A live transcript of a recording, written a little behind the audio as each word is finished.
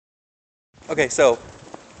Okay, so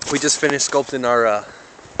we just finished sculpting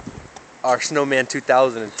our Snowman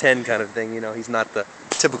 2010 kind of thing. You know, he's not the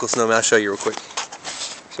typical snowman. I'll show you real quick.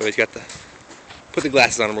 So he's got the, put the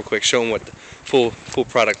glasses on him real quick, show him what the full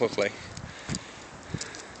product looks like.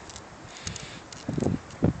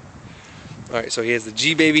 Alright, so he has the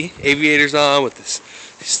G-Baby aviators on with this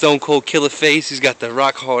stone cold killer face. He's got the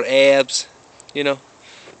rock hard abs, you know,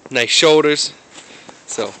 nice shoulders.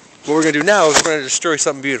 So what we're going to do now is we're going to destroy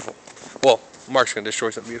something beautiful. Well, Mark's going to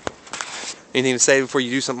destroy something beautiful. Anything to say before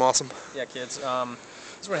you do something awesome? Yeah, kids.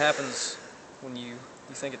 This is what happens when you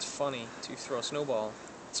think it's funny to throw a snowball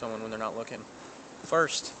at someone when they're not looking.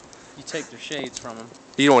 First, you take their shades from them.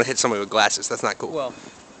 You don't want to hit somebody with glasses. That's not cool. Well,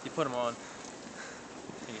 you put them on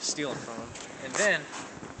and you steal them from them. And then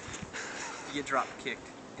you get drop kicked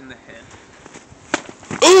in the head.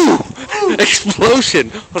 Ooh!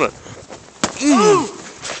 Explosion! Hold on. Ooh!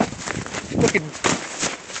 Fucking...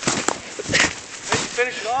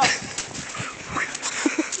 Finish it off.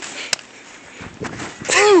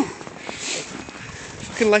 Ooh!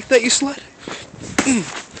 Fucking like that, you slut?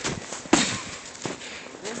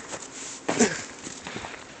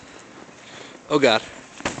 Oh God.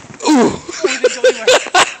 Ooh!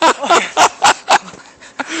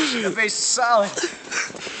 The base is solid.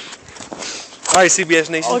 Alright, CBS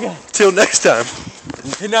Nation. Okay. Till next time.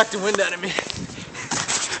 He knocked the wind out of me.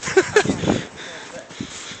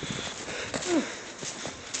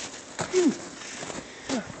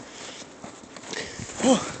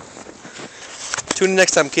 Tune in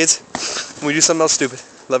next time, kids, when we do something else stupid.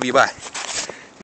 Love you, bye.